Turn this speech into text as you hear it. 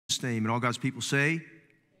name. And all God's people say,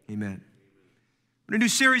 amen. We're in a new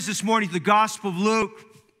series this morning, the Gospel of Luke.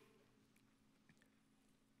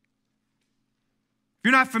 If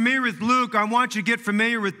you're not familiar with Luke, I want you to get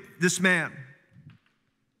familiar with this man.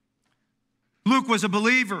 Luke was a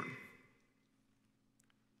believer.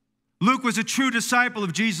 Luke was a true disciple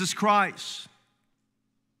of Jesus Christ.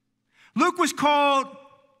 Luke was called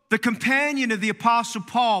the companion of the Apostle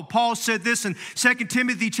Paul. Paul said this in 2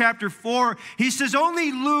 Timothy chapter 4. He says,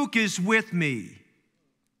 only Luke is with me.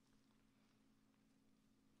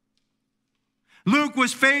 Luke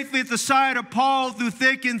was faithfully at the side of Paul through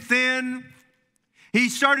thick and thin. He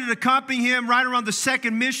started accompanying him right around the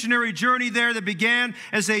second missionary journey there that began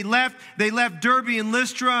as they left Derbe and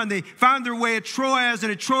Lystra, and they found their way at Troas. And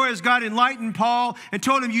at Troas, God enlightened Paul and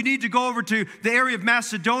told him, you need to go over to the area of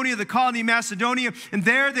Macedonia, the colony of Macedonia. And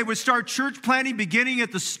there they would start church planting, beginning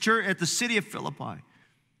at the city of Philippi.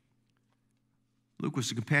 Luke was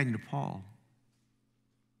the companion of Paul.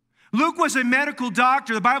 Luke was a medical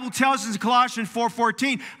doctor. The Bible tells us in Colossians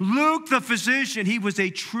 4:14, Luke the physician, he was a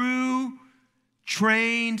true,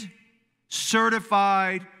 trained,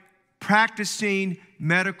 certified, practicing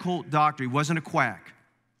medical doctor. He wasn't a quack.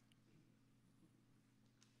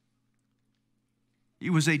 He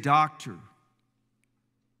was a doctor.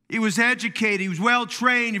 He was educated. He was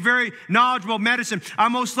well-trained, very knowledgeable of medicine.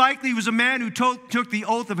 Most likely he was a man who took the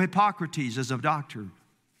oath of Hippocrates as a doctor.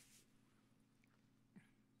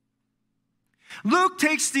 Luke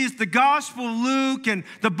takes the Gospel of Luke and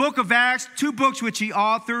the book of Acts, two books which he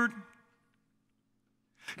authored.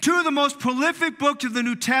 Two of the most prolific books of the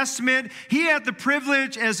New Testament. He had the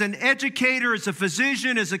privilege as an educator, as a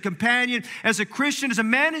physician, as a companion, as a Christian, as a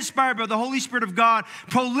man inspired by the Holy Spirit of God,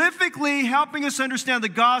 prolifically helping us understand the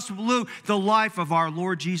Gospel of Luke, the life of our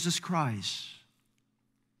Lord Jesus Christ.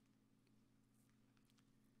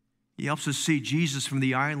 He helps us see Jesus from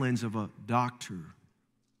the islands of a doctor,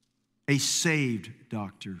 a saved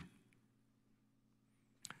doctor.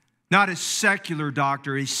 Not a secular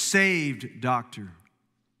doctor, a saved doctor.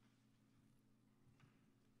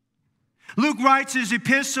 Luke writes his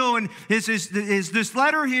epistle and this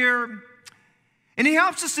letter here, and he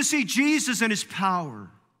helps us to see Jesus and his power.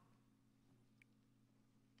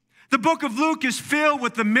 The book of Luke is filled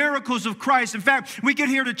with the miracles of Christ. In fact, we get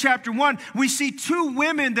here to chapter 1, we see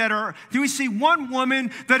we see one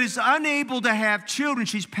woman that is unable to have children.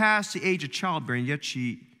 She's past the age of childbearing, yet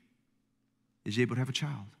she is able to have a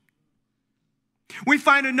child. We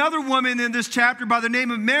find another woman in this chapter by the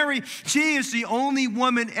name of Mary. She is the only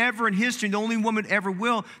woman ever in history, the only woman ever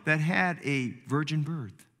will, that had a virgin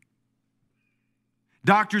birth.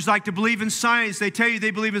 Doctors like to believe in science. They tell you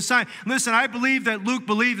they believe in science. Listen, I believe that Luke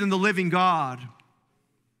believed in the living God.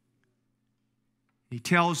 He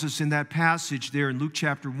tells us in that passage there in Luke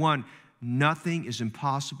chapter 1, nothing is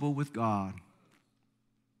impossible with God.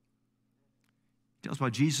 He tells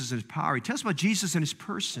about Jesus and his power. He tells about Jesus and his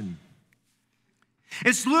person.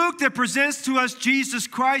 It's Luke that presents to us Jesus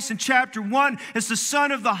Christ in chapter 1 as the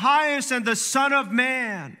Son of the highest and the Son of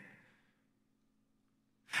Man.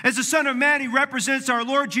 As the Son of Man, he represents our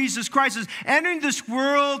Lord Jesus Christ as entering this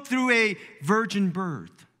world through a virgin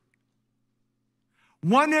birth.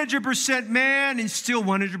 100% man and still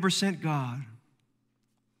 100% God.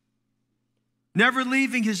 Never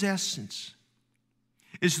leaving his essence.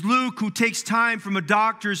 It's Luke who takes time from a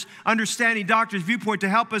doctor's understanding, doctor's viewpoint to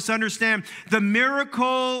help us understand the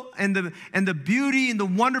miracle and the beauty and the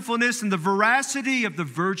wonderfulness and the veracity of the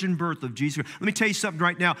virgin birth of Jesus. Let me tell you something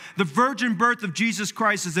right now. The virgin birth of Jesus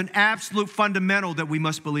Christ is an absolute fundamental that we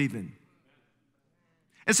must believe in.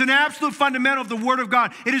 It's an absolute fundamental of the Word of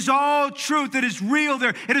God. It is all truth. It is real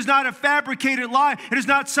there. It is not a fabricated lie. It is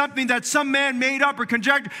not something that some man made up or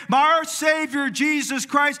conjectured. Our Savior, Jesus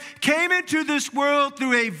Christ, came into this world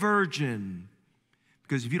through a virgin.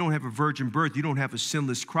 Because if you don't have a virgin birth, you don't have a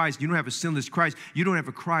sinless Christ. You don't have a sinless Christ. You don't have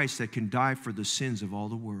a Christ that can die for the sins of all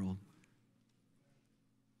the world.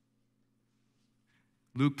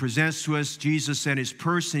 Luke presents to us Jesus and his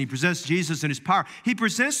person. He presents Jesus and his power. He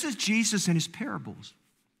presents us Jesus and his parables.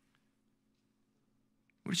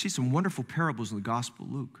 We see some wonderful parables in the Gospel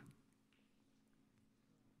of Luke.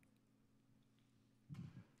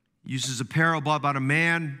 He uses a parable about a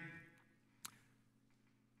man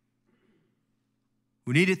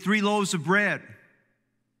who needed 3 loaves of bread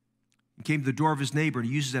and came to the door of his neighbor, and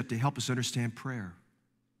he uses that to help us understand prayer.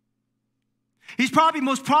 He's probably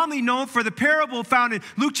most prominently known for the parable found in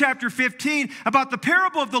Luke chapter 15 about the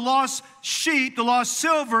parable of the lost sheep, the lost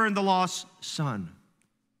silver, and the lost son.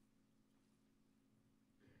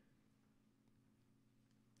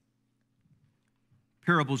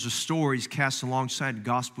 Parables are stories cast alongside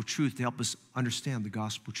gospel truth to help us understand the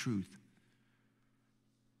gospel truth.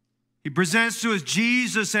 He presents to us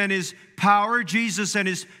Jesus and his power, Jesus and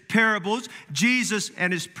his parables, Jesus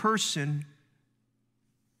and his person.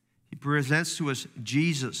 He presents to us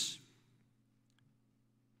Jesus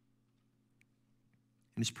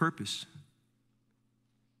and his purpose.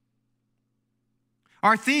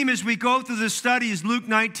 Our theme as we go through this study is Luke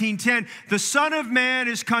 19:10. The Son of Man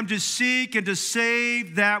is come to seek and to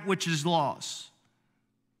save that which is lost.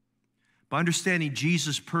 By understanding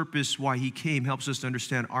Jesus' purpose, why he came, helps us to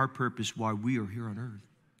understand our purpose, why we are here on earth.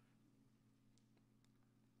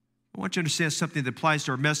 I want you to understand something that applies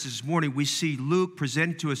to our message this morning. We see Luke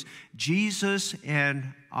presenting to us Jesus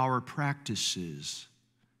and our practices.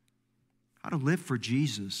 How to live for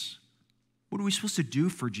Jesus. What are we supposed to do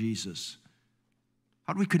for Jesus?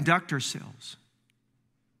 How do we conduct ourselves?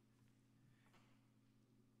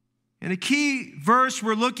 And a key verse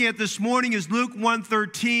we're looking at this morning is Luke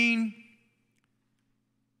 1:13.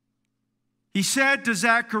 He said to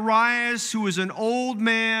Zacharias, who was an old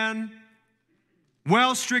man,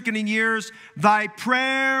 well stricken in years, thy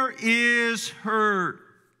prayer is heard.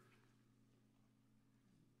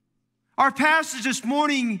 Our passage this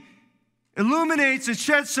morning illuminates and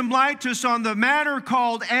sheds some light to us on the matter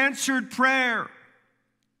called answered prayer.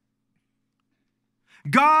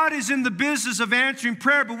 God is in the business of answering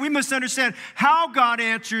prayer, but we must understand how God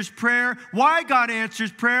answers prayer, why God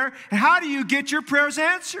answers prayer, and how do you get your prayers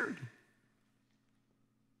answered?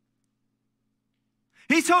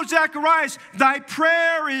 He told Zacharias, thy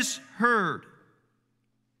prayer is heard.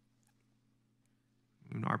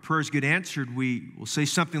 When our prayers get answered, we will say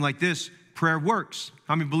something like this: prayer works.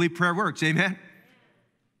 How many believe prayer works? Amen?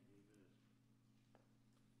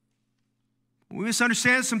 We must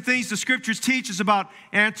understand some things the Scriptures teach us about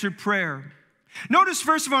answered prayer. Notice,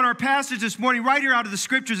 first of all, in our passage this morning, right here out of the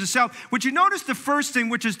Scriptures itself, would you notice the first thing,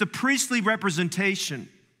 which is the priestly representation?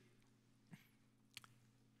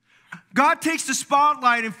 God takes the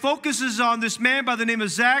spotlight and focuses on this man by the name of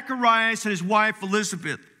Zacharias and his wife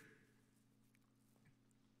Elizabeth.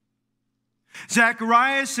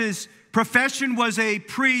 Zacharias' profession was a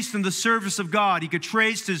priest in the service of God. He could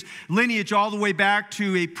trace his lineage all the way back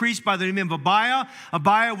to a priest by the name of Abiah.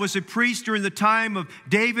 Abiah was a priest during the time of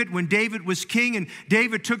David, when David was king, and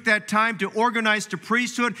David took that time to organize the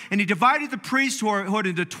priesthood, and he divided the priesthood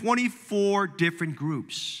into 24 different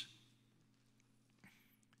groups.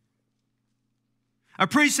 A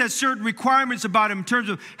priest had certain requirements about him in terms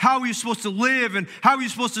of how he was supposed to live and how he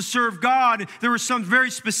was supposed to serve God. There were some very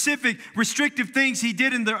specific, restrictive things he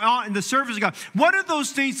did in the service of God. One of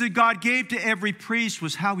those things that God gave to every priest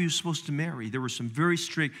was how he was supposed to marry. There were some very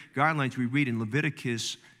strict guidelines we read in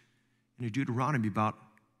Leviticus and in Deuteronomy about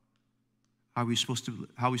how he was supposed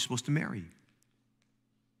to marry,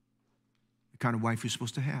 the kind of wife he was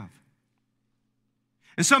supposed to have.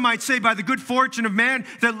 And some might say by the good fortune of man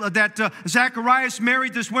that Zacharias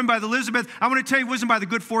married this woman by Elizabeth. I want to tell you, it wasn't by the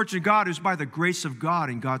good fortune of God. It was by the grace of God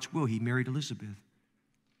and God's will he married Elizabeth.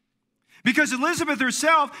 Because Elizabeth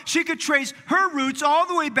herself, she could trace her roots all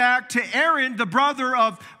the way back to Aaron, the brother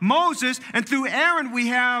of Moses. And through Aaron, we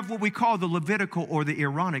have what we call the Levitical or the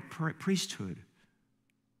Aaronic priesthood.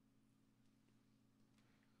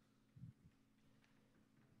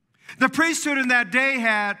 The priesthood in that day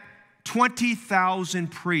had 20,000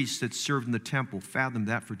 priests that served in the temple. Fathom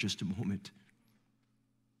that for just a moment.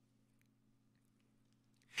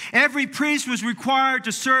 Every priest was required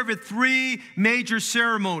to serve at 3 major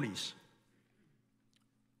ceremonies: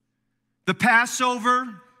 the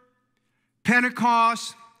Passover,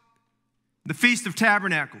 Pentecost, the Feast of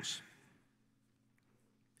Tabernacles.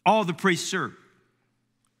 All the priests served.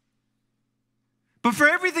 But for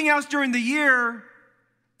everything else during the year,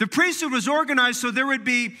 the priesthood was organized so they would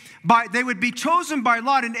be chosen by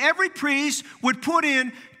lot, and every priest would put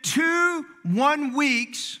in 2 1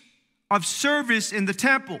 weeks of service in the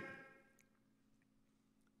temple.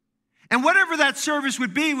 And whatever that service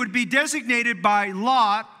would be designated by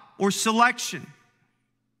lot or selection.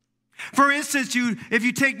 For instance, if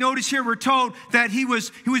you take notice here, we're told that he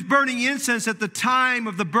was burning incense at the time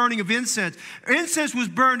of the burning of incense. Incense was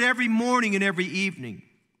burned every morning and every evening.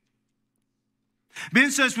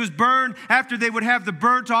 Incense was burned after they would have the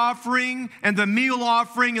burnt offering and the meal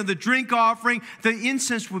offering and the drink offering. The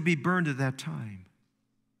incense would be burned at that time.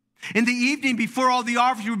 In the evening, before all the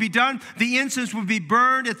offerings would be done, the incense would be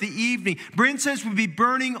burned at the evening. Incense would be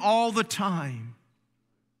burning all the time.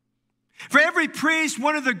 For every priest,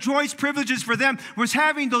 one of the joyous privileges for them was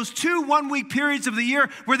having those 2 1-week periods of the year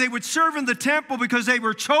where they would serve in the temple because they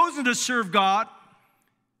were chosen to serve God.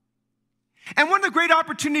 And one of the great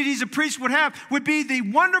opportunities a priest would have would be the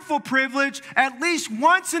wonderful privilege, at least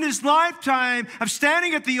once in his lifetime, of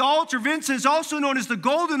standing at the altar of incense, also known as the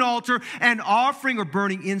golden altar, and offering or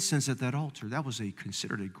burning incense at that altar. That was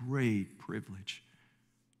considered a great privilege.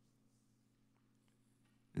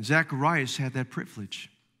 And Zacharias had that privilege.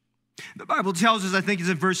 The Bible tells us, I think it's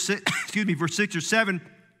in verse 6 or 7,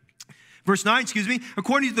 Verse 9,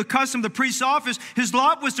 according to the custom of the priest's office, his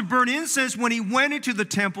lot was to burn incense when he went into the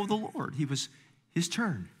temple of the Lord. It was his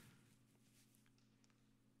turn.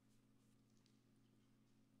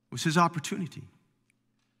 It was his opportunity.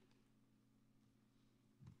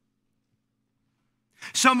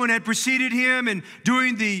 Someone had preceded him in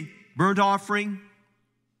doing the burnt offering.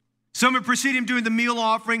 Someone preceded him doing the meal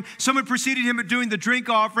offering. Someone preceded him at doing the drink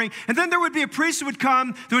offering. And then there would be a priest who would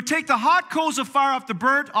come that would take the hot coals of fire off the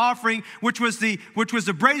burnt offering, which was the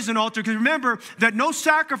brazen altar. Because remember that no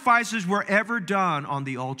sacrifices were ever done on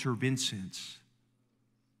the altar of incense.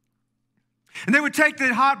 And they would take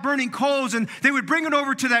the hot burning coals and they would bring it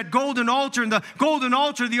over to that golden altar. And the golden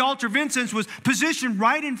altar, the altar of incense, was positioned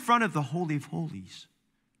right in front of the Holy of Holies.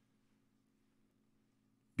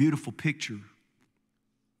 Beautiful picture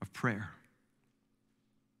of prayer.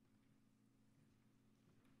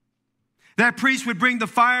 That priest would bring the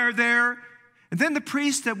fire there, and then the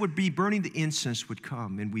priest that would be burning the incense would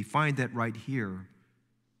come, and we find that right here.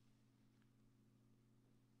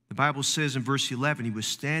 The Bible says in verse 11, he was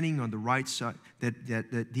standing on the right side,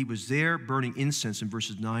 that he was there burning incense in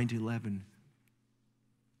verses 9 to 11.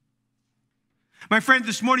 My friend,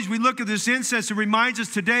 this morning as we look at this incense, it reminds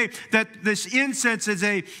us today that this incense is,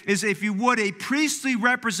 if you would, a priestly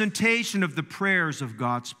representation of the prayers of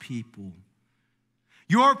God's people.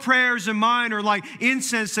 Your prayers and mine are like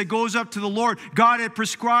incense that goes up to the Lord. God had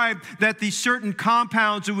prescribed that these certain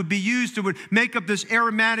compounds that would be used that would make up this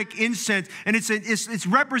aromatic incense, and it's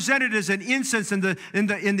represented as an incense in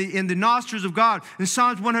the nostrils of God. In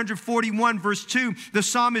Psalms 141, verse 2, the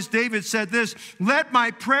psalmist David said this: "Let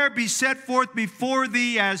my prayer be set forth before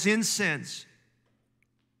thee as incense,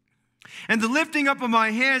 and the lifting up of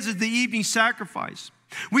my hands is the evening sacrifice."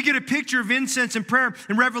 We get a picture of incense and prayer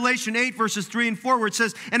in Revelation 8, verses 3 and 4, where it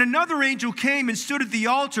says, "And another angel came and stood at the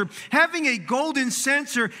altar, having a golden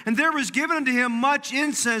censer, and there was given unto him much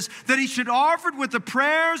incense, that he should offer it with the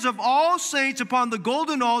prayers of all saints upon the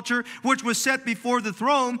golden altar, which was set before the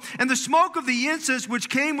throne. And the smoke of the incense, which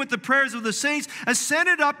came with the prayers of the saints,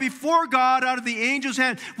 ascended up before God out of the angel's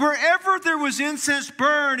hand." Wherever there was incense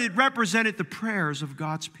burned, it represented the prayers of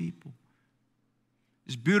God's people.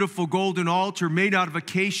 This beautiful golden altar made out of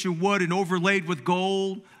acacia wood and overlaid with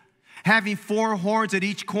gold, having 4 horns at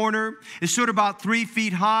each corner. It stood about 3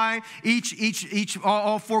 feet high.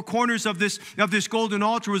 All 4 corners of this golden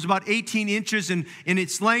altar was about 18 inches in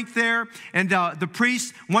its length there. And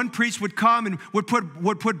one priest would come and would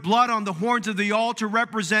put blood on the horns of the altar,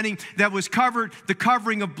 representing that was covered, the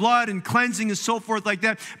covering of blood and cleansing and so forth like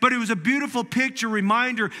that. But it was a beautiful picture,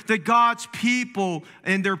 reminder that God's people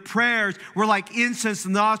and their prayers were like incense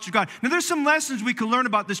in the nostrils of God. Now there's some lessons we can learn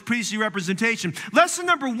about this priestly representation. Lesson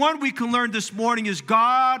number 1 we can learn this morning is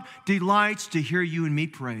God delights to hear you and me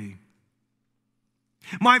pray.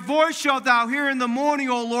 "My voice shalt thou hear in the morning,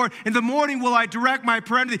 O Lord. In the morning will I direct my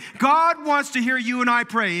prayer to thee." God wants to hear you and I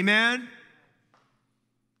pray. Amen?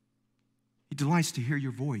 He delights to hear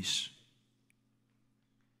your voice.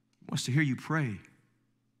 He wants to hear you pray.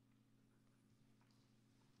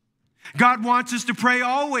 God wants us to pray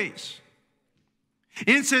always.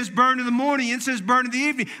 Incense burned in the morning, incense burned in the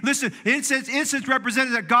evening. Listen, incense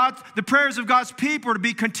represented that the prayers of God's people are to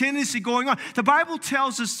be continuously going on. The Bible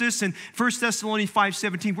tells us this in 1 Thessalonians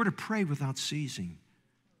 5:17. We're to pray without ceasing.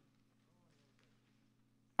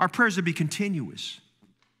 Our prayers are to be continuous.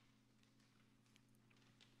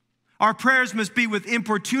 Our prayers must be with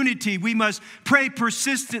importunity. We must pray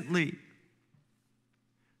persistently.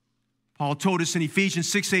 Paul told us in Ephesians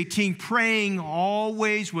 6:18, praying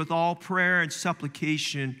always with all prayer and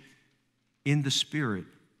supplication in the Spirit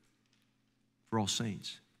for all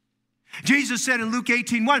saints. Jesus said in Luke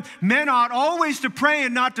 18:1, men ought always to pray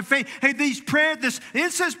and not to faint. Hey, this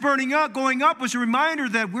incense going up was a reminder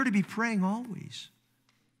that we're to be praying always.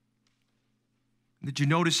 Did you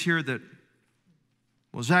notice here that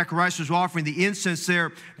Zacharias was offering the incense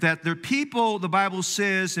there, that their people, the Bible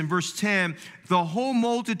says in verse 10, the whole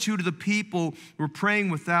multitude of the people were praying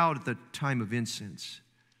without at the time of incense.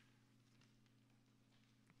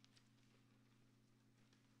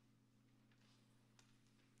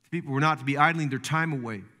 The people were not to be idling their time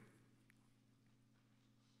away.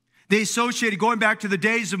 They associated, going back to the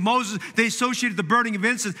days of Moses, they associated the burning of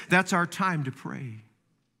incense. That's our time to pray.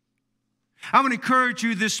 I want to encourage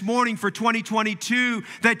you this morning for 2022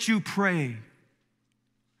 that you pray.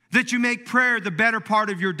 That you make prayer the better part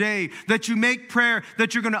of your day. That you make prayer,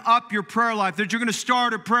 that you're going to up your prayer life. That you're going to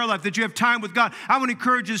start a prayer life. That you have time with God. I want to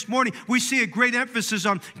encourage you this morning. We see a great emphasis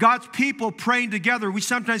on God's people praying together. We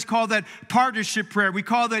sometimes call that partnership prayer. We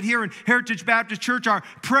call that here in Heritage Baptist Church our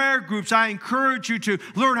prayer groups. I encourage you to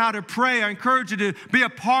learn how to pray. I encourage you to be a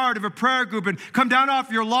part of a prayer group and come down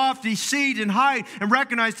off your lofty seat and height and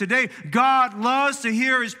recognize today God loves to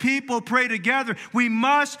hear His people pray together. We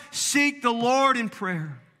must seek the Lord in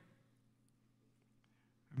prayer.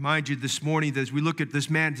 Remind you this morning that as we look at this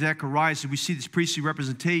man, Zechariah, as we see this priestly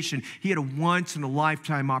representation, he had a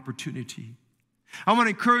once-in-a-lifetime opportunity. I want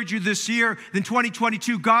to encourage you this year, in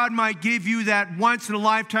 2022, God might give you that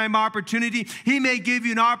once-in-a-lifetime opportunity. He may give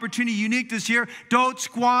you an opportunity unique this year. Don't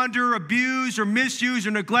squander, abuse, or misuse,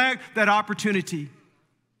 or neglect that opportunity.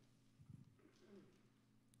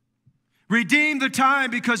 Redeem the time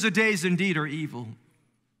because the days indeed are evil.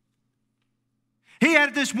 He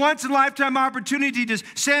had this once-in-a-lifetime opportunity to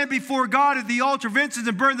stand before God at the altar of incense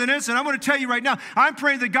and burn the incense. I want to tell you right now, I'm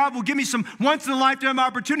praying that God will give me some once-in-a-lifetime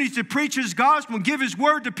opportunities to preach His gospel and give His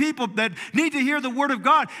word to people that need to hear the word of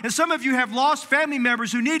God. And some of you have lost family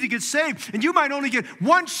members who need to get saved, and you might only get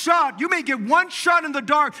one shot. You may get one shot in the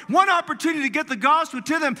dark, one opportunity to get the gospel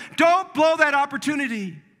to them. Don't blow that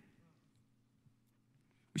opportunity.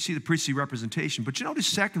 We see the priestly representation. But you notice,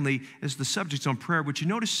 secondly, as the subject's on prayer, but you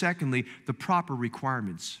notice, secondly, the proper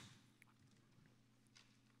requirements.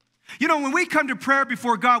 You know, when we come to prayer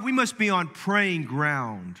before God, we must be on praying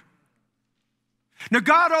ground. Now,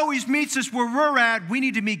 God always meets us where we're at. We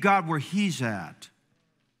need to meet God where He's at.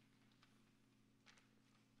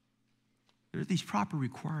 There are these proper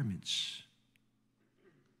requirements.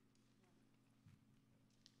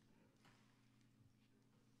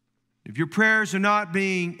 If your prayers are not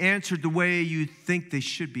being answered the way you think they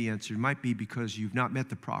should be answered, it might be because you've not met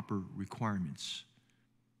the proper requirements.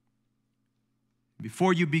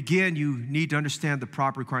 Before you begin, you need to understand the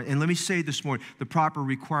proper requirements. And let me say this morning, the proper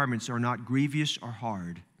requirements are not grievous or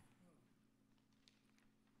hard.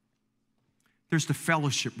 There's the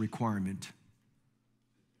fellowship requirement.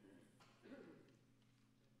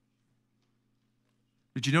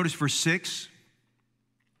 Did you notice verse 6?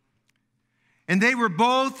 And they were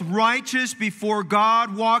both righteous before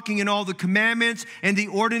God, walking in all the commandments and the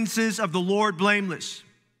ordinances of the Lord blameless.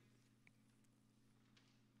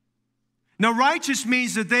 Now, righteous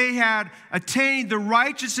means that they had attained the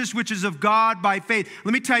righteousness which is of God by faith.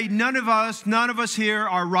 Let me tell you, none of us here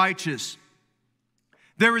are righteous.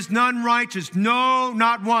 There is none righteous, no,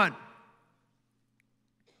 not one.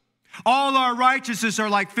 All our righteousness are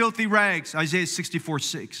like filthy rags, Isaiah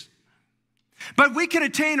 64:6. But we can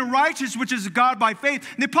attain a righteousness which is of God by faith.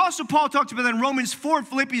 And the Apostle Paul talks about that in Romans 4 and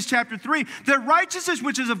Philippians chapter 3. The righteousness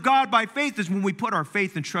which is of God by faith is when we put our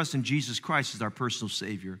faith and trust in Jesus Christ as our personal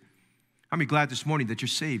Savior. How many glad this morning that you're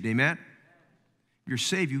saved? Amen? If you're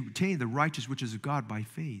saved, you attain the righteousness which is of God by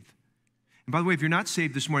faith. And by the way, if you're not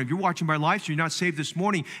saved this morning, if you're watching by live stream, you're not saved this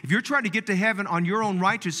morning, if you're trying to get to heaven on your own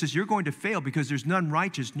righteousness, you're going to fail because there's none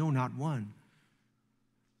righteous, no, not one.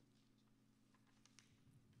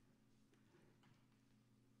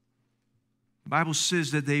 The Bible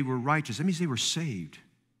says that they were righteous. That means they were saved.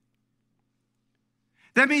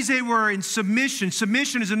 That means they were in submission.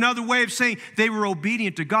 Submission is another way of saying they were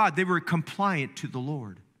obedient to God. They were compliant to the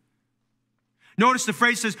Lord. Notice the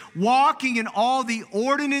phrase says, walking in all the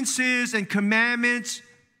ordinances and commandments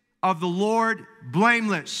of the Lord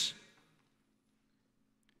blameless.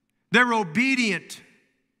 They're obedient.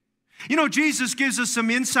 You know, Jesus gives us some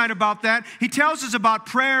insight about that. He tells us about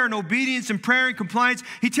prayer and obedience and prayer and compliance.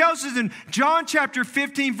 He tells us in John chapter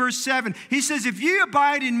 15, verse 7, he says, if ye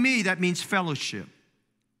abide in me, that means fellowship.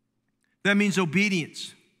 That means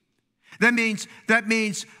obedience. That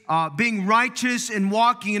means being righteous and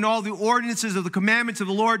walking in all the ordinances of the commandments of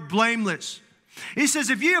the Lord blameless. He says,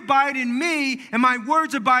 if ye abide in me and my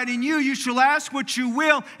words abide in you, you shall ask what you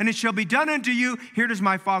will, and it shall be done unto you. Here does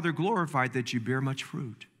my Father glorified that you bear much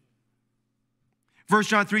fruit. 1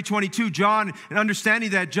 John 3:22, John, and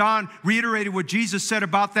understanding that, John reiterated what Jesus said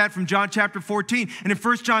about that from John chapter 14. And in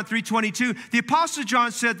 1 John 3:22, the Apostle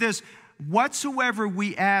John said this, whatsoever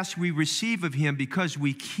we ask, we receive of him because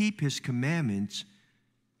we keep his commandments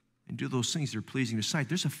and do those things that are pleasing to sight.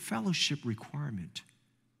 There's a fellowship requirement.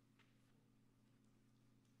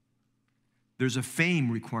 There's a fame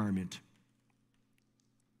requirement.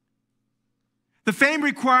 The fame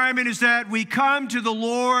requirement is that we come to the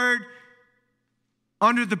Lord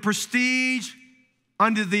under the prestige,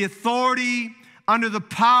 under the authority, under the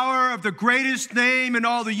power of the greatest name in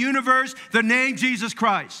all the universe, the name Jesus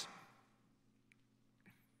Christ.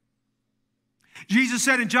 Jesus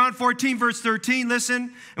said in John 14, verse 13,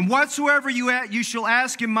 listen, and whatsoever you shall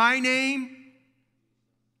ask in my name,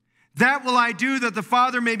 that will I do, that the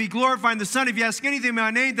Father may be glorified in the Son. If you ask anything in my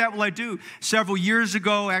name, that will I do. Several years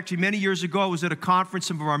ago, actually many years ago, I was at a conference.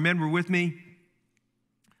 Some of our men were with me.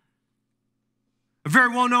 A very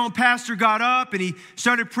well-known pastor got up and he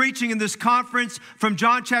started preaching in this conference from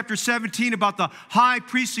John chapter 17 about the high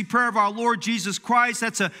priestly prayer of our Lord Jesus Christ.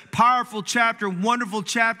 That's a powerful chapter, wonderful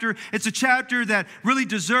chapter. It's a chapter that really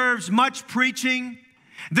deserves much preaching.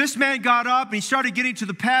 This man got up and he started getting to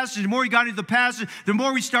the passage. The more he got into the passage, the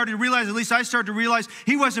more we started to realize, at least I started to realize,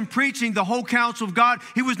 he wasn't preaching the whole counsel of God.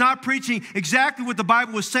 He was not preaching exactly what the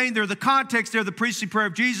Bible was saying there, the context there, the priestly prayer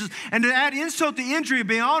of Jesus. And to add insult to injury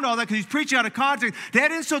beyond all that, because he's preaching out of context, to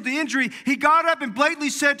add insult to injury, he got up and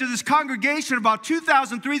blatantly said to this congregation, about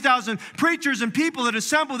 2,000, 3,000 preachers and people that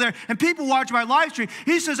assembled there, and people watch my live stream,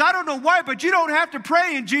 he says, I don't know why, but you don't have to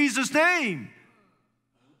pray in Jesus' name.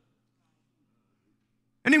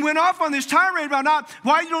 And he went off on this tirade about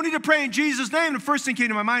why you don't need to pray in Jesus' name. The first thing came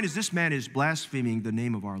to my mind is this man is blaspheming the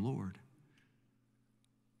name of our Lord.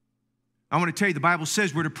 I want to tell you, the Bible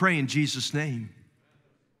says we're to pray in Jesus' name.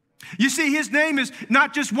 You see, his name is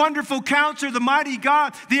not just Wonderful Counselor, the Mighty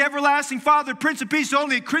God, the Everlasting Father, Prince of Peace,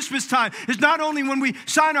 only at Christmas time. It's not only when we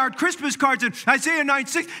sign our Christmas cards in Isaiah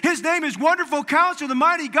 9:6. His name is Wonderful Counselor, the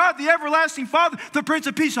Mighty God, the Everlasting Father, the Prince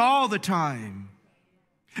of Peace, all the time.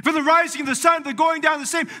 From the rising of the sun to the going down of the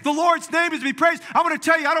same, the Lord's name is to be praised. I want to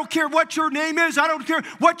tell you, I don't care what your name is. I don't care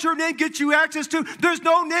what your name gets you access to. There's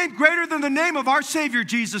no name greater than the name of our Savior,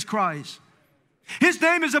 Jesus Christ. His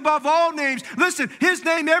name is above all names. Listen, his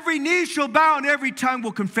name, every knee shall bow and every tongue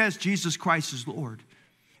will confess Jesus Christ is Lord.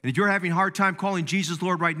 And if you're having a hard time calling Jesus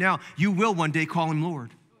Lord right now, you will one day call him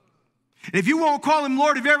Lord. And if you won't call him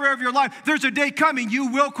Lord ever of your life, there's a day coming you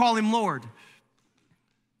will call him Lord.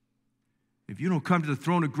 If you don't come to the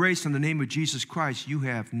throne of grace in the name of Jesus Christ, you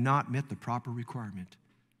have not met the proper requirement.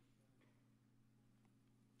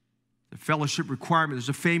 The fellowship requirement, there's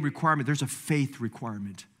a fame requirement, there's a faith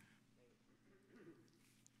requirement.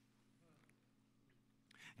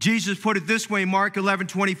 Jesus put it this way in Mark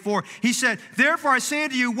 11:24. He said, therefore I say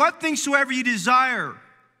unto you, what things soever you desire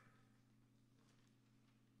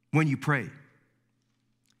when you pray.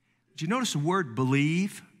 Did you notice the word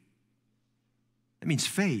believe? That means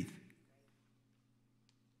faith.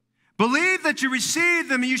 Believe that you receive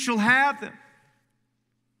them and you shall have them.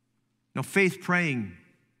 Now, faith praying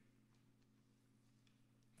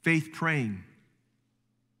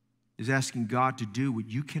is asking God to do what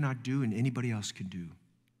you cannot do and anybody else can do.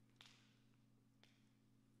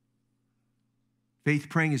 Faith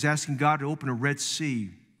praying is asking God to open a Red Sea,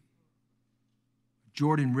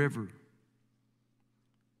 Jordan River.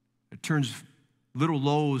 It turns little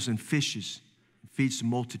loaves and fishes and feeds the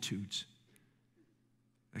multitudes.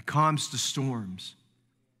 It calms the storms.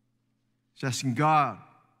 It's asking God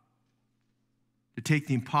to take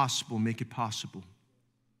the impossible and make it possible.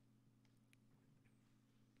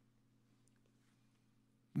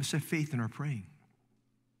 We must have faith in our praying.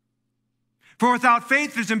 For without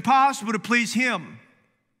faith it is impossible to please him.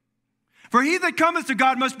 For he that cometh to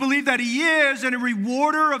God must believe that he is, and a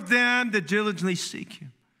rewarder of them that diligently seek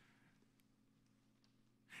him.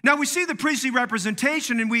 Now, we see the priestly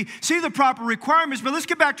representation and we see the proper requirements, but let's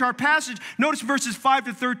get back to our passage. Notice verses 5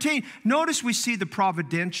 to 13. Notice we see the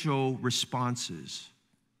providential responses.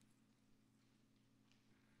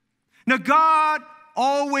 Now, God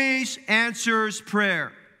always answers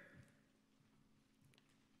prayer.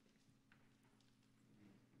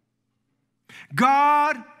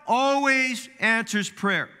 God always answers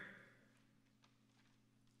prayer.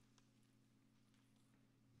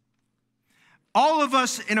 All of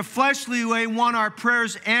us in a fleshly way want our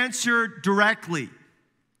prayers answered directly.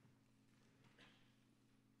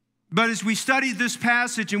 But as we study this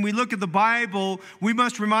passage and we look at the Bible, we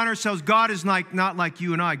must remind ourselves God is not like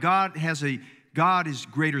you and I. God is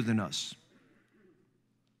greater than us.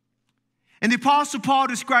 And the Apostle Paul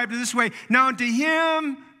described it this way, now unto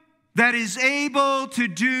him that is able to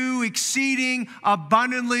do exceeding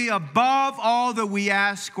abundantly above all that we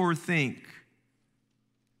ask or think.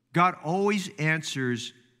 God always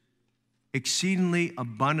answers exceedingly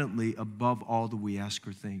abundantly above all that we ask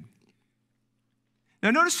or think.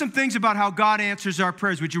 Now, notice some things about how God answers our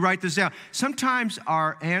prayers. Would you write this down? Sometimes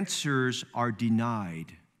our answers are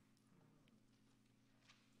denied.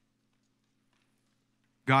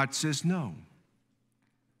 God says no.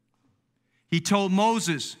 He told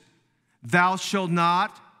Moses, thou shalt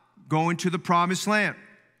not go into the promised land.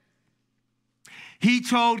 He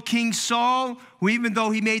told King Saul, who even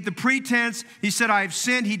though he made the pretense, he said, I have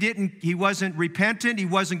sinned. He wasn't repentant. He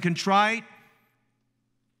wasn't contrite.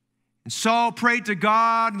 And Saul prayed to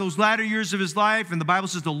God in those latter years of his life, and the Bible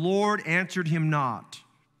says the Lord answered him not.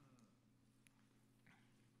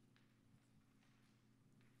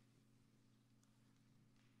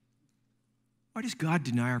 Why does God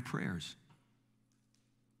deny our prayers?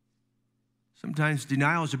 Sometimes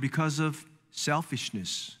denials are because of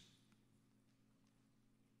selfishness.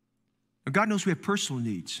 Now, God knows we have personal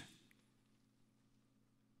needs.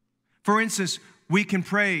 For instance, we can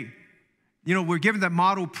pray. You know, we're given that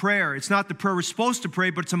model prayer. It's not the prayer we're supposed to pray,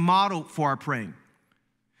 but it's a model for our praying.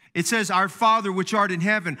 It says, Our Father which art in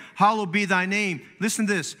heaven, hallowed be thy name. Listen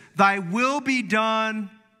to this. Thy will be done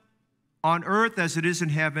on earth as it is in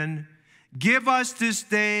heaven. Give us this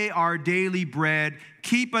day our daily bread.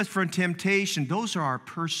 Keep us from temptation. Those are our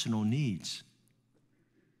personal needs.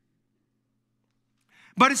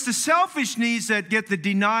 But it's the selfish needs that get the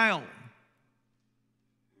denial.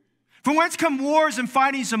 From whence come wars and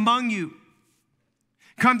fightings among you?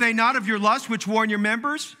 Come they not of your lust which war in your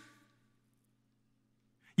members?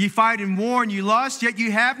 Ye fight and war and you lust, yet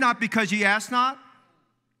you have not because ye ask not.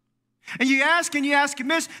 And you ask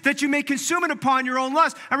amiss, that you may consume it upon your own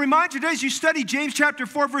lust. I remind you today, as you study James chapter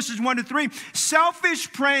 4, verses 1 to 3,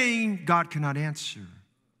 selfish praying, God cannot answer.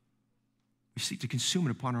 We seek to consume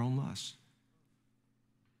it upon our own lust.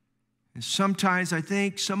 And sometimes I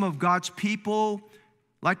think some of God's people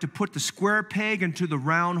like to put the square peg into the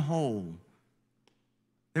round hole.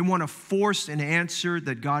 They want to force an answer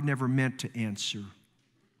that God never meant to answer.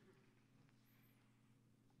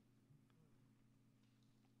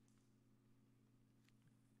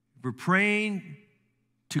 We're praying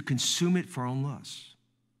to consume it for our own lusts.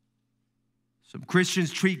 Some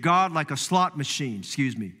Christians treat God like a slot machine,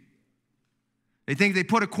 They think they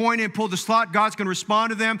put a coin in, pull the slot, God's going to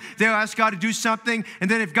respond to them. They'll ask God to do something.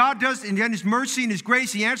 And then if God does, and in His mercy and His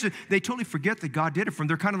grace, He answers, they totally forget that God did it for them.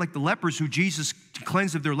 They're kind of like the lepers who Jesus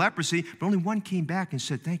cleansed of their leprosy, but only one came back and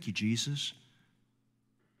said, thank you, Jesus.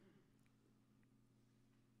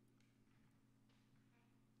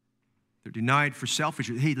 They're denied for selfish.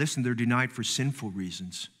 Hey, listen, they're denied for sinful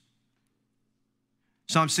reasons.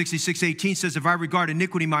 Psalm 66:18 says, if I regard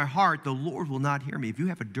iniquity in my heart, the Lord will not hear me. If you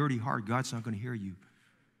have a dirty heart, God's not going to hear you.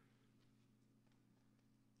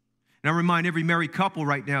 And I remind every married couple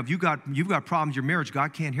right now, if you've got problems in your marriage,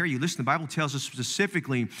 God can't hear you. Listen, the Bible tells us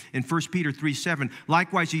specifically in 1 Peter 3:7,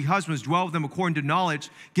 likewise, ye husbands, dwell with them according to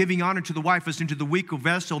knowledge, giving honor to the wife as unto the weaker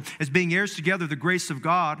vessel, as being heirs together of the grace of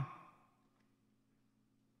God,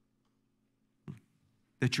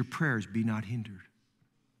 that your prayers be not hindered.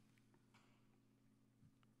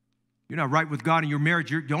 You're not right with God in your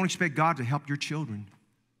marriage. You don't expect God to help your children.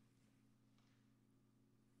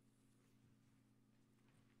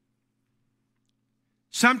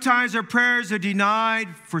 Sometimes our prayers are denied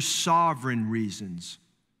for sovereign reasons.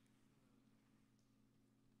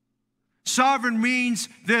 Sovereign means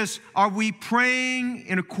this: are we praying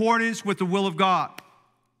in accordance with the will of God?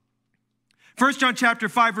 1 John chapter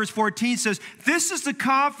 5, verse 14 says, this is the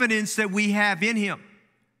confidence that we have in Him,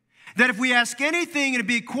 that if we ask anything and it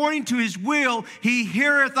be according to His will, He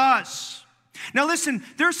heareth us. Now listen,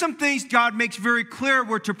 there are some things God makes very clear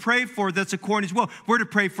we're to pray for that's according to His will. We're to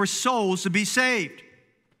pray for souls to be saved.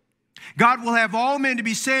 God will have all men to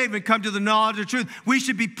be saved and come to the knowledge of the truth. We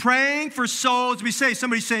should be praying for souls to be saved.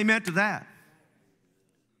 Somebody say amen to that.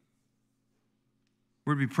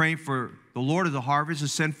 We're to be praying for the Lord of the harvest to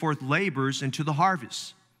send forth laborers into the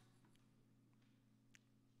harvest.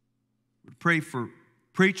 We pray for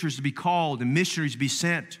preachers to be called and missionaries to be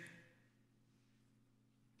sent.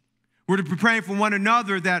 We're to be praying for one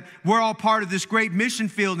another that we're all part of this great mission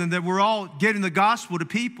field and that we're all getting the gospel to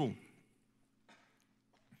people.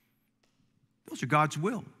 Those are God's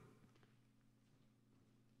will.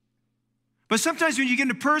 But sometimes when you get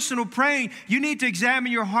into personal praying, you need to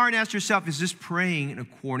examine your heart and ask yourself, is this praying in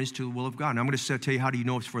accordance to the will of God? And I'm going to tell you how do you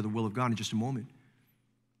know it's for the will of God in just a moment.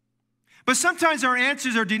 But sometimes our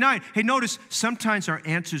answers are denied. Hey, notice, sometimes our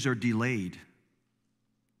answers are delayed.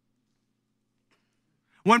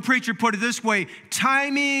 One preacher put it this way: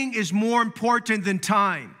 timing is more important than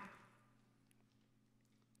time.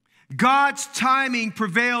 God's timing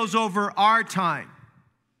prevails over our time.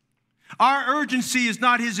 Our urgency is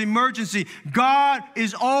not His emergency. God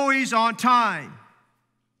is always on time.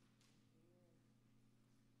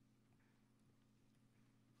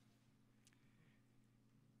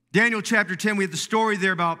 Daniel chapter 10, we have the story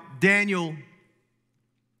there about Daniel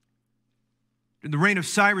in the reign of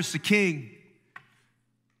Cyrus the king.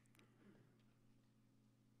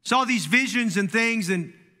 Saw these visions and things,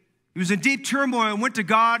 and he was in deep turmoil and went to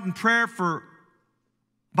God in prayer for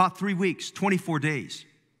about 3 weeks, 24 days.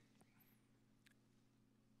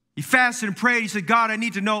 He fasted and prayed. He said, God, I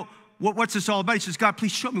need to know what's this all about? He says, God,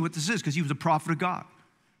 please show me what this is, because he was a prophet of God.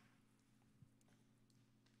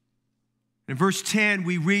 In verse 10,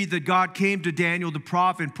 we read that God came to Daniel the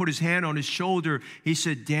prophet and put his hand on his shoulder. He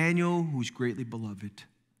said, Daniel, who's greatly beloved.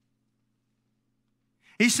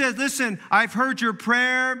 He said, listen, I've heard your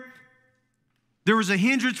prayer. There was a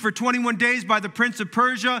hindrance for 21 days by the prince of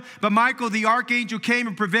Persia, but Michael the archangel came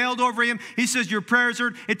and prevailed over him. He says, your prayers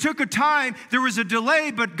heard. It took a time. There was a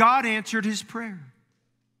delay, but God answered his prayer.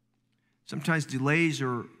 Sometimes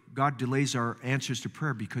God delays our answers to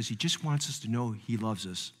prayer because he just wants us to know he loves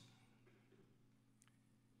us.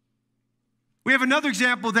 We have another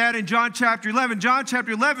example of that in John chapter 11. John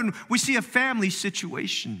chapter 11, we see a family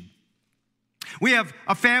situation. We have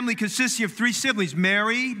a family consisting of 3 siblings,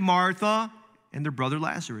 Mary, Martha, and their brother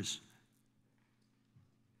Lazarus.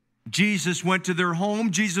 Jesus went to their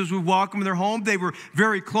home. Jesus would welcome them in their home. They were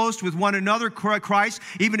very close with one another. Christ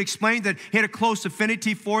even explained that he had a close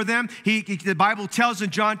affinity for them. The Bible tells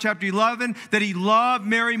in John chapter 11 that he loved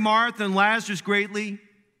Mary, Martha, and Lazarus greatly.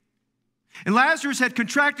 And Lazarus had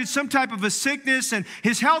contracted some type of a sickness, and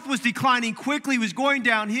his health was declining quickly. He was going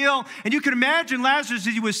downhill. And you can imagine Lazarus,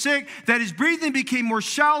 as he was sick, that his breathing became more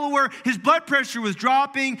shallower. His blood pressure was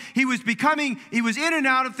dropping. He was in and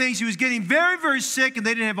out of things. He was getting very, very sick, and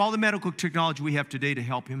they didn't have all the medical technology we have today to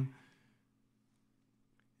help him.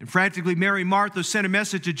 And frantically, Mary, Martha sent a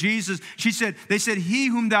message to Jesus. They said, he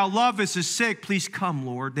whom thou lovest is sick. Please come,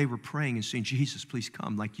 Lord. They were praying and saying, Jesus, please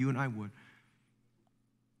come, like you and I would.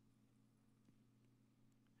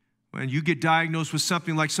 When you get diagnosed with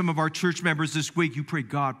something like some of our church members this week, you pray,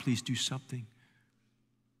 God, please do something.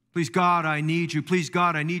 Please, God, I need you. Please,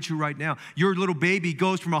 God, I need you right now. Your little baby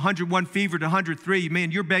goes from 101 fever to 103.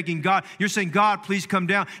 Man, you're begging God. You're saying, God, please come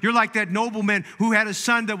down. You're like that nobleman who had a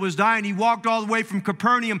son that was dying. He walked all the way from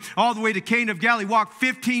Capernaum all the way to Cana of Galilee. He walked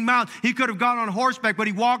 15 miles. He could have gone on horseback, but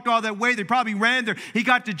he walked all that way. They probably ran there. He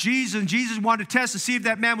got to Jesus, and Jesus wanted to test to see if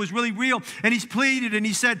that man was really real. And he's pleaded, and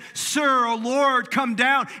he said, Sir, O Lord, come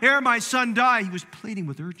down ere my son die. He was pleading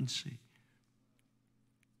with urgency.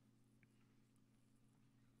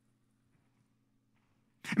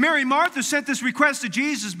 Mary and Martha sent this request to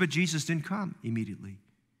Jesus, but Jesus didn't come immediately.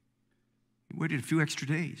 He waited a few extra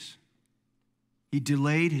days. He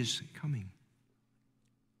delayed his coming.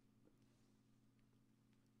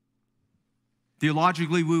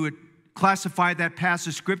 Theologically, we would classify that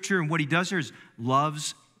passage of Scripture, and what he does here is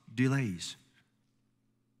loves delays.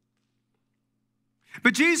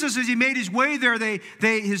 But Jesus, as he made his way there,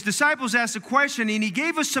 his disciples asked a question, and he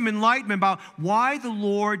gave us some enlightenment about why the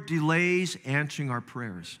Lord delays answering our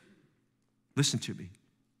prayers. Listen to me.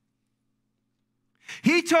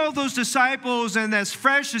 He told those disciples, and as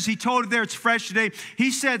fresh as he told it there, it's fresh today. He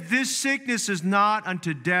said, this sickness is not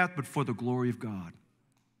unto death, but for the glory of God.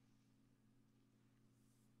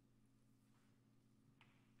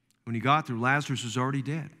 When he got there, Lazarus was already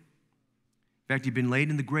dead. In fact, he'd been laid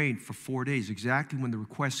in the grave for 4 days, exactly when the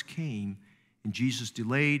request came, and Jesus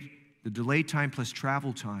delayed, the delay time plus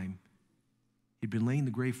travel time. He'd been laying in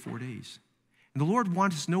the grave 4 days. And the Lord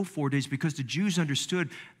wanted us to know 4 days because the Jews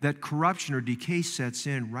understood that corruption or decay sets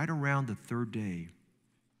in right around the 3rd day.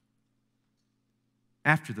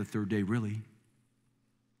 After the 3rd day, really.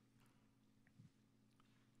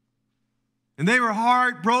 And they were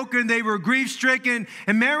heartbroken, they were grief-stricken,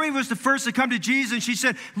 and Mary was the first to come to Jesus, and she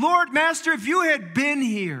said, Lord, Master, if you had been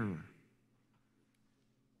here,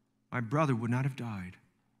 my brother would not have died.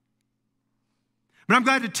 But I'm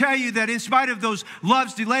glad to tell you that in spite of those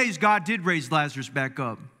love's delays, God did raise Lazarus back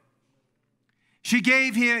up. He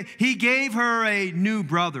gave her a new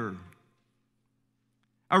brother.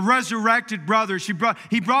 A resurrected brother.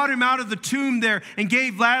 He brought him out of the tomb there and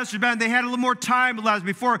gave Lazarus back. They had a little more time with Lazarus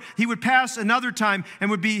before he would pass another time and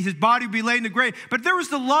his body would be laid in the grave. But there was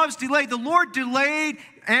the love's delay. The Lord delayed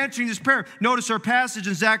answering this prayer. Notice our passage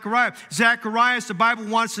in Zechariah. Zacharias, the Bible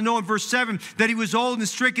wants to know in verse 7 that he was old and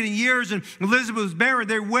stricken in years, and Elizabeth was barren.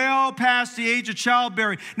 They're well past the age of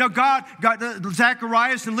childbearing. Now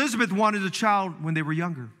Zacharias and Elizabeth wanted a child when they were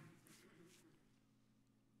younger.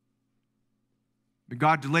 But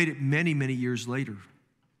God delayed it many, many years later.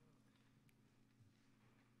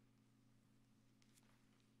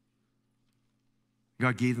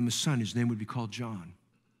 God gave them a son. His name would be called John.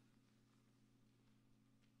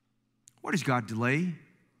 What does God delay?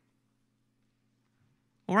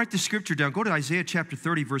 Well, write the scripture down. Go to Isaiah chapter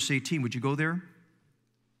 30, verse 18. Would you go there?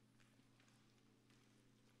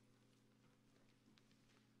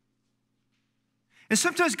 And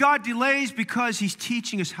sometimes God delays because he's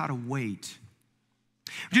teaching us how to wait.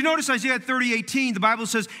 Do you notice Isaiah 30:18? The Bible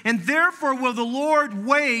says, and therefore will the Lord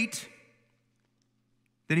wait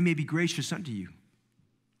that he may be gracious unto you.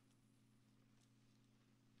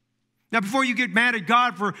 Now, before you get mad at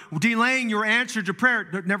God for delaying your answer to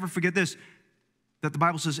prayer, never forget this, that the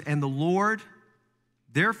Bible says, and the Lord,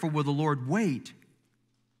 therefore will the Lord wait,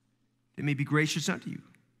 that may be gracious unto you.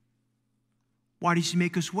 Why does he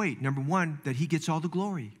make us wait? Number one, that he gets all the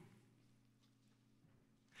glory.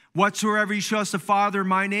 Whatsoever you shall ask the Father in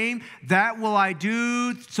my name, that will I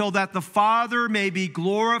do, so that the Father may be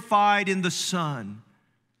glorified in the Son.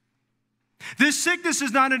 This sickness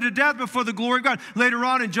is not unto death, but for the glory of God. Later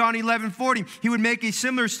on in John 11:40, he would make a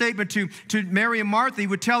similar statement to Mary and Martha. He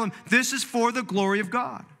would tell them, this is for the glory of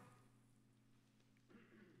God.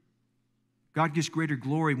 God gives greater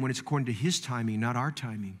glory when it's according to his timing, not our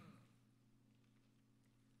timing.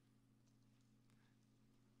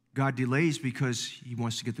 God delays because he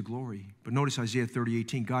wants to get the glory. But notice Isaiah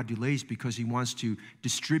 30:18, God delays because he wants to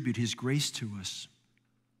distribute his grace to us.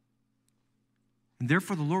 And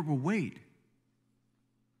therefore the Lord will wait,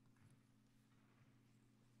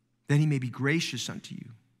 that he may be gracious unto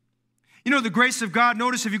you. You know, the grace of God,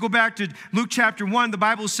 notice if you go back to Luke chapter 1, the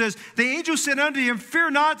Bible says, the angel said unto him,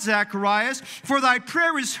 fear not, Zacharias, for thy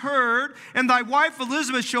prayer is heard, and thy wife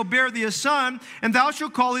Elizabeth shall bear thee a son, and thou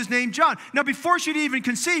shalt call his name John. Now, before she'd even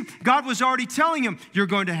conceived, God was already telling him, you're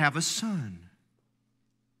going to have a son.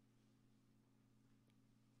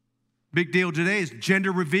 Big deal today is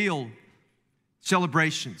gender reveal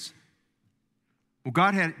celebrations. Well,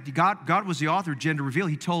 God was the author of gender reveal.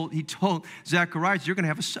 He told Zacharias, you're going to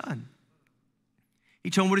have a son. He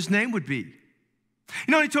told him what his name would be.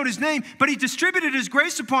 You know, he told his name, but he distributed his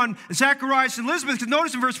grace upon Zacharias and Elizabeth. Because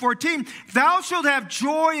notice in verse 14, thou shalt have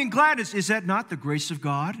joy and gladness. Is that not the grace of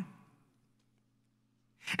God?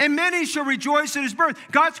 And many shall rejoice at his birth.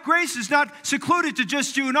 God's grace is not secluded to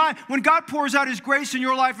just you and I. When God pours out his grace in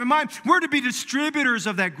your life and mine, we're to be distributors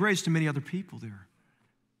of that grace to many other people there.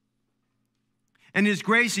 And his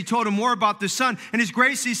grace, he told him more about the son. And his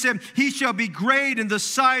grace, he said, he shall be great in the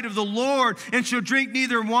sight of the Lord and shall drink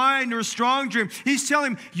neither wine nor strong drink. He's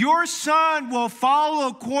telling him, your son will follow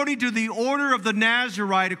according to the order of the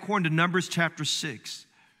Nazarite, according to Numbers chapter 6.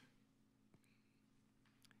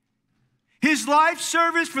 His life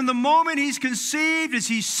service from the moment he's conceived is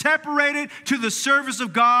he's separated to the service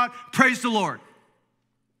of God. Praise the Lord.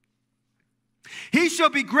 He shall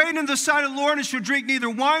be great in the sight of the Lord and shall drink neither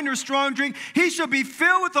wine nor strong drink. He shall be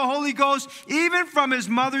filled with the Holy Ghost even from his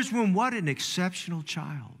mother's womb. What an exceptional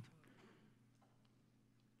child.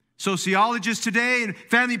 Sociologists today and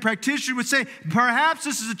family practitioners would say, perhaps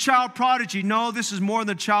this is a child prodigy. No, this is more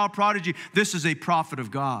than a child prodigy. This is a prophet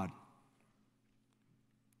of God.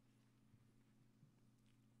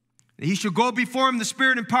 He shall go before him in the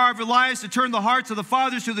spirit and power of Elias to turn the hearts of the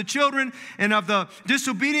fathers to the children and of the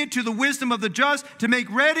disobedient to the wisdom of the just, to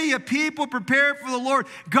make ready a people prepared for the Lord.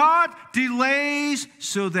 God delays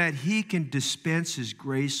so that he can dispense his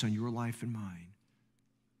grace on your life and mine.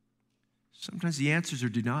 Sometimes the answers are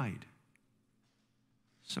denied.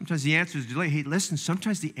 Sometimes the answers are delayed. Hey, listen,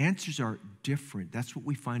 sometimes the answers are different. That's what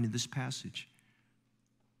we find in this passage.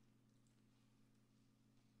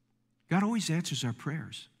 God always answers our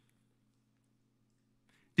prayers.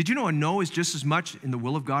 Did you know a no is just as much in the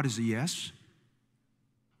will of God as a yes?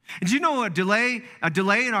 And did you know a delay in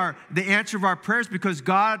the answer of our prayers because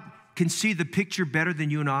God can see the picture better than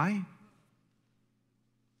you and I?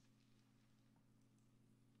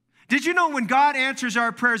 Did you know when God answers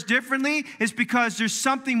our prayers differently, it's because there's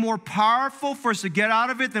something more powerful for us to get out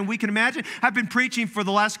of it than we can imagine? I've been preaching for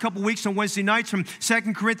the last couple weeks on Wednesday nights from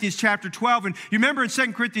 2 Corinthians chapter 12. And you remember in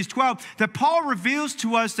 2 Corinthians 12 that Paul reveals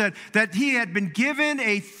to us that he had been given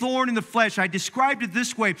a thorn in the flesh. I described it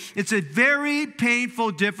this way. It's a very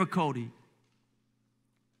painful difficulty.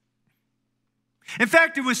 In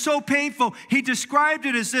fact, it was so painful, he described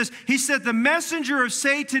it as this. He said, the messenger of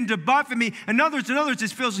Satan to buffet me. In other words,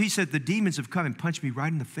 it feels, he said, the demons have come and punched me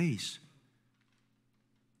right in the face.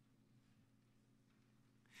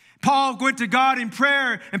 Paul went to God in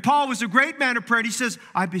prayer, and Paul was a great man of prayer. And he says,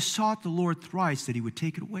 I besought the Lord thrice that he would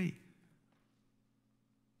take it away.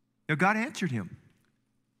 Now, God answered him,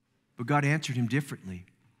 but God answered him differently.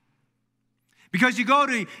 Because you go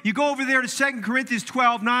over there to 2 Corinthians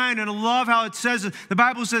 12:9, and I love how it says, the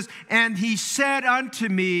Bible says, and he said unto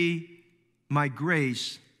me, my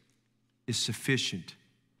grace is sufficient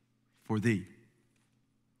for thee.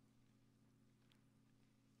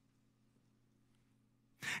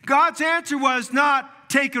 God's answer was not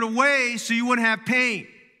take it away so you wouldn't have pain,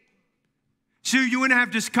 so you wouldn't have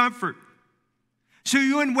discomfort, so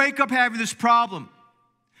you wouldn't wake up having this problem.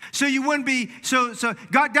 So you wouldn't be, so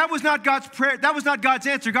God, that was not God's prayer. That was not God's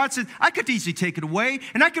answer. God said, I could easily take it away,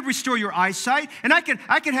 and I could restore your eyesight, and I could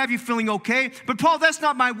have you feeling okay. But Paul, that's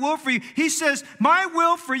not my will for you. He says, my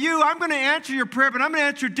will for you, I'm going to answer your prayer, but I'm going to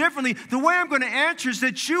answer it differently. The way I'm going to answer is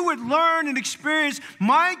that you would learn and experience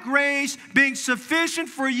my grace being sufficient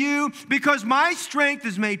for you, because my strength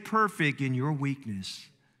is made perfect in your weakness.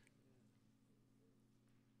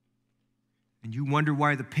 And you wonder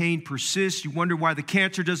why the pain persists. You wonder why the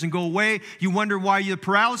cancer doesn't go away. You wonder why the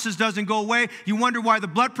paralysis doesn't go away. You wonder why the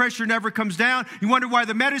blood pressure never comes down. You wonder why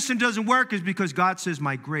the medicine doesn't work. It's because God says,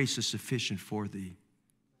 my grace is sufficient for thee.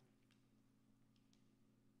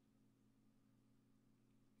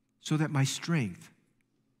 So that my strength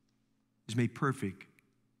is made perfect.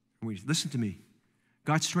 Wait, listen to me.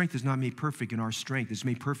 God's strength is not made perfect in our strength. It's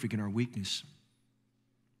made perfect in our weakness.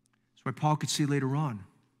 That's why Paul could say later on,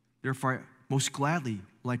 therefore, most gladly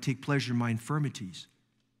will I take pleasure in my infirmities,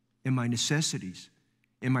 in my necessities,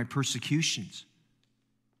 in my persecutions,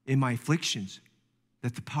 in my afflictions,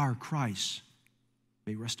 that the power of Christ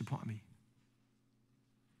may rest upon me.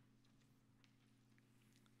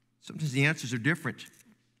 Sometimes the answers are different.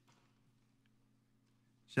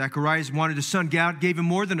 Zacharias wanted a son. God gave him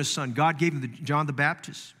more than a son. God gave him John the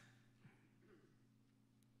Baptist.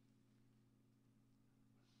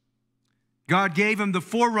 God gave him the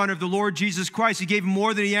forerunner of the Lord Jesus Christ. He gave him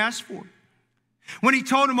more than he asked for. When he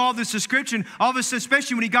told him all this description, all of a sudden,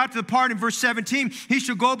 especially when he got to the part in verse 17, he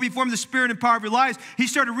shall go before him the spirit and power of your lives, he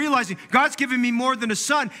started realizing, God's given me more than a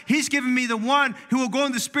son. He's given me the one who will go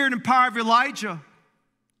in the spirit and power of Elijah.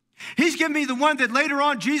 He's given me the one that later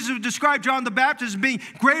on Jesus would describe John the Baptist as being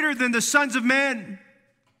greater than the sons of men.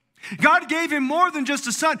 God gave him more than just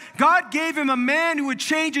a son. God gave him a man who would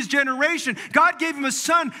change his generation. God gave him a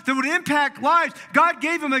son that would impact lives. God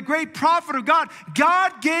gave him a great prophet of God.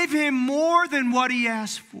 God gave him more than what he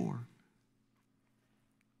asked for.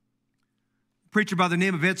 A preacher by the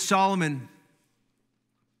name of Ed Solomon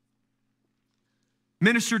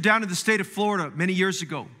ministered down in the state of Florida many years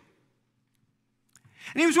ago.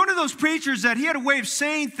 And he was one of those preachers that he had a way of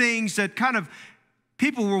saying things that kind of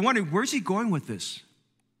people were wondering, where's he going with this?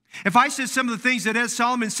 If I said some of the things that Ed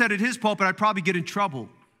Solomon said at his pulpit, I'd probably get in trouble.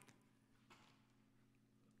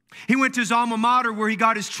 He went to his alma mater where he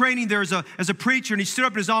got his training there as a preacher, and he stood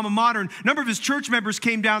up in his alma mater, and a number of his church members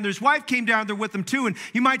came down there. His wife came down there with him too, and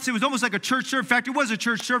you might say it was almost like a church service. In fact, it was a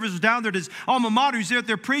church service. It was down there at his alma mater. He was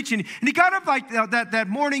there preaching, and he got up like that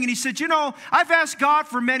morning, and he said, I've asked God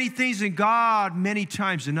for many things, and God many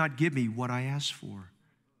times did not give me what I asked for.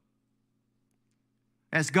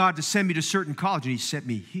 Asked God to send me to a certain college, and he sent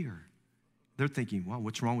me here. They're thinking, wow,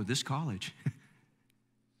 what's wrong with this college?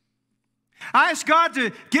 I asked God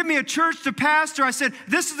to give me a church to pastor. I said,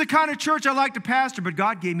 this is the kind of church I like to pastor, but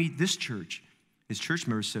God gave me this church. His church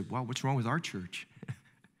members said, wow, what's wrong with our church?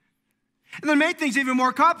 And then made things even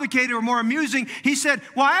more complicated or more amusing. He said,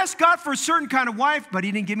 well, I asked God for a certain kind of wife, but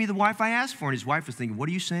he didn't give me the wife I asked for. And his wife was thinking, what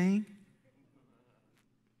are you saying?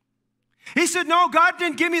 He said, no, God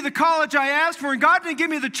didn't give me the college I asked for, and God didn't give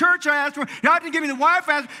me the church I asked for. God didn't give me the wife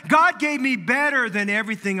I asked for. God gave me better than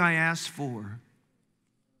everything I asked for.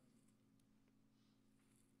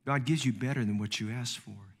 God gives you better than what you asked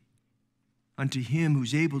for. Unto him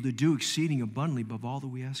who's able to do exceeding abundantly above all that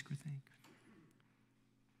we ask or think.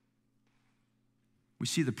 We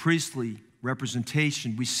see the priestly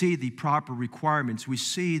representation. We see the proper requirements. We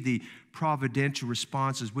see the providential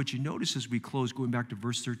responses, which you notice as we close, going back to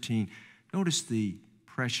verse 13. Notice the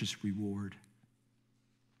precious reward.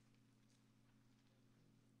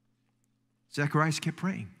 Zacharias kept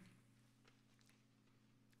praying.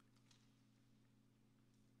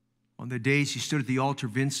 On the days he stood at the altar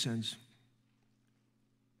of incense,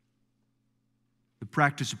 the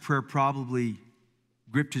practice of prayer probably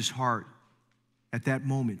gripped his heart at that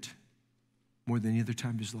moment more than any other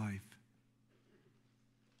time of his life.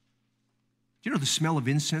 Do you know the smell of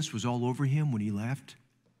incense was all over him when he left?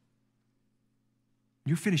 When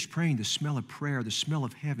you're finished praying, the smell of prayer, the smell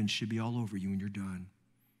of heaven should be all over you when you're done.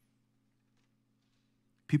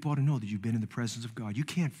 People ought to know that you've been in the presence of God. You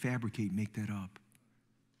can't fabricate and make that up.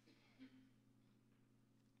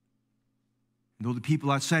 And though the people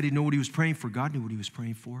outside didn't know what he was praying for, God knew what he was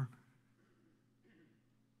praying for.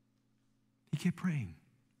 He kept praying.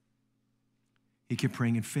 He kept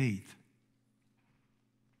praying in faith.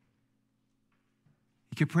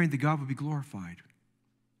 He kept praying that God would be glorified.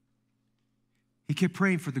 He kept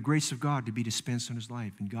praying for the grace of God to be dispensed in his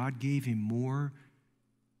life. And God gave him more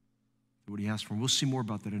than what he asked for. And we'll see more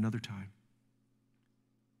about that another time.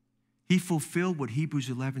 He fulfilled what Hebrews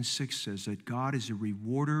 11:6 says, that God is a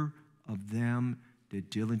rewarder of them that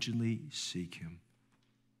diligently seek him.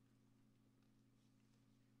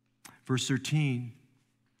 Verse 13,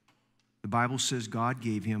 the Bible says God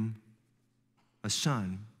gave him a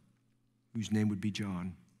son whose name would be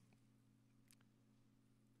John.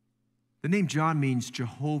 The name John means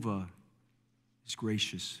Jehovah is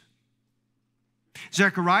gracious.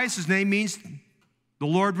 Zacharias' name means the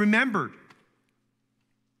Lord remembered.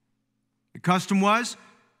 The custom was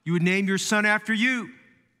you would name your son after you.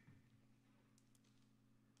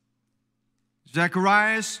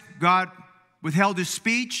 Zacharias, God withheld his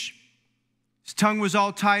speech. His tongue was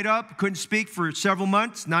all tied up, couldn't speak for several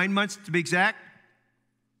months, 9 months to be exact.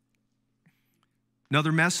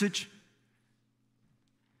 Another message.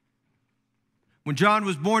 When John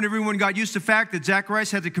was born, everyone got used to the fact that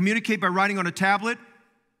Zacharias had to communicate by writing on a tablet,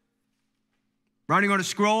 writing on a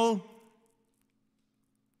scroll.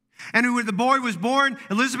 And when the boy was born,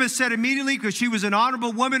 Elizabeth said immediately, because she was an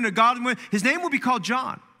honorable woman, a godly woman, his name will be called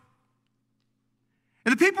John.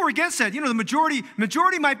 And the people were against that. You know, the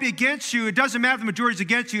majority might be against you. It doesn't matter if the majority is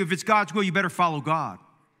against you. If it's God's will, you better follow God.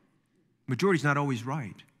 The majority's not always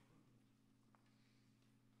right.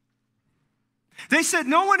 They said,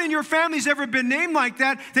 no one in your family's ever been named like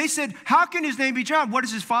that. They said, how can his name be John? What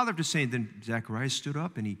does his father have to say? And then Zacharias stood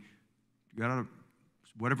up and he got out of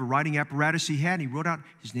whatever writing apparatus he had, and he wrote out,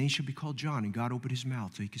 his name should be called John. And God opened his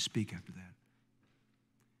mouth so he could speak after that.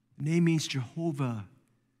 The name means Jehovah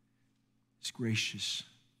is gracious.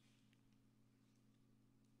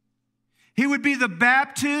 He would be the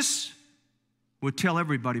Baptist, would tell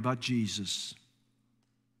everybody about Jesus.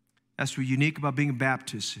 That's what's unique about being a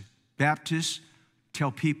Baptist. Baptists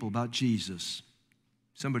tell people about Jesus.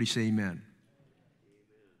 Somebody say amen.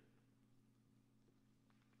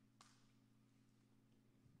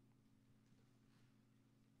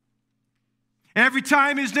 Every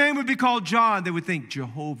time his name would be called John, they would think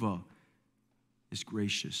Jehovah is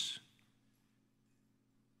gracious.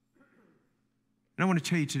 And I want to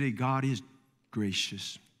tell you today, God is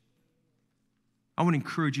gracious. I want to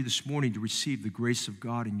encourage you this morning to receive the grace of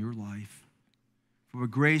God in your life. For by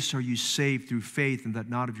grace are you saved through faith, and that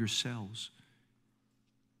not of yourselves.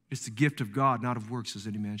 It's the gift of God, not of works, as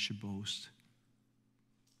any man should boast.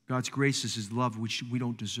 God's grace is his love, which we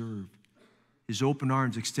don't deserve. His open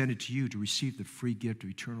arms extended to you to receive the free gift of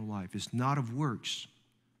eternal life. It's not of works.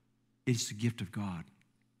 It's the gift of God.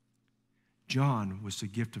 John was the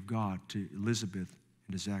gift of God to Elizabeth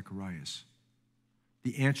and to Zacharias.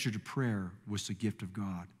 The answer to prayer was the gift of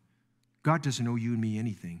God. God doesn't owe you and me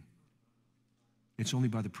anything. It's only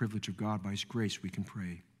by the privilege of God, by his grace, we can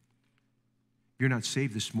pray. If you're not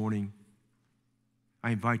saved this morning,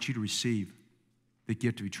 I invite you to receive the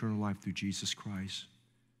gift of eternal life through Jesus Christ.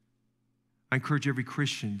 I encourage every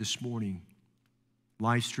Christian this morning,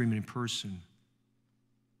 live streaming in person,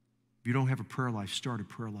 if you don't have a prayer life, start a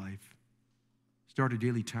prayer life. Start a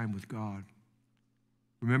daily time with God.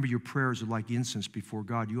 Remember, your prayers are like incense before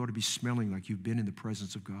God. You ought to be smelling like you've been in the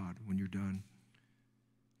presence of God when you're done.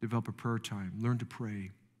 Develop a prayer time. Learn to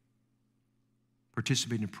pray.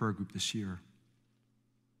 Participate in a prayer group this year.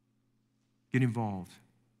 Get involved.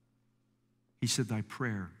 He said, thy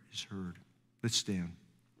prayer is heard. Let's stand.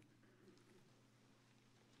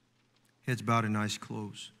 Heads bowed and eyes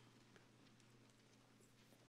closed.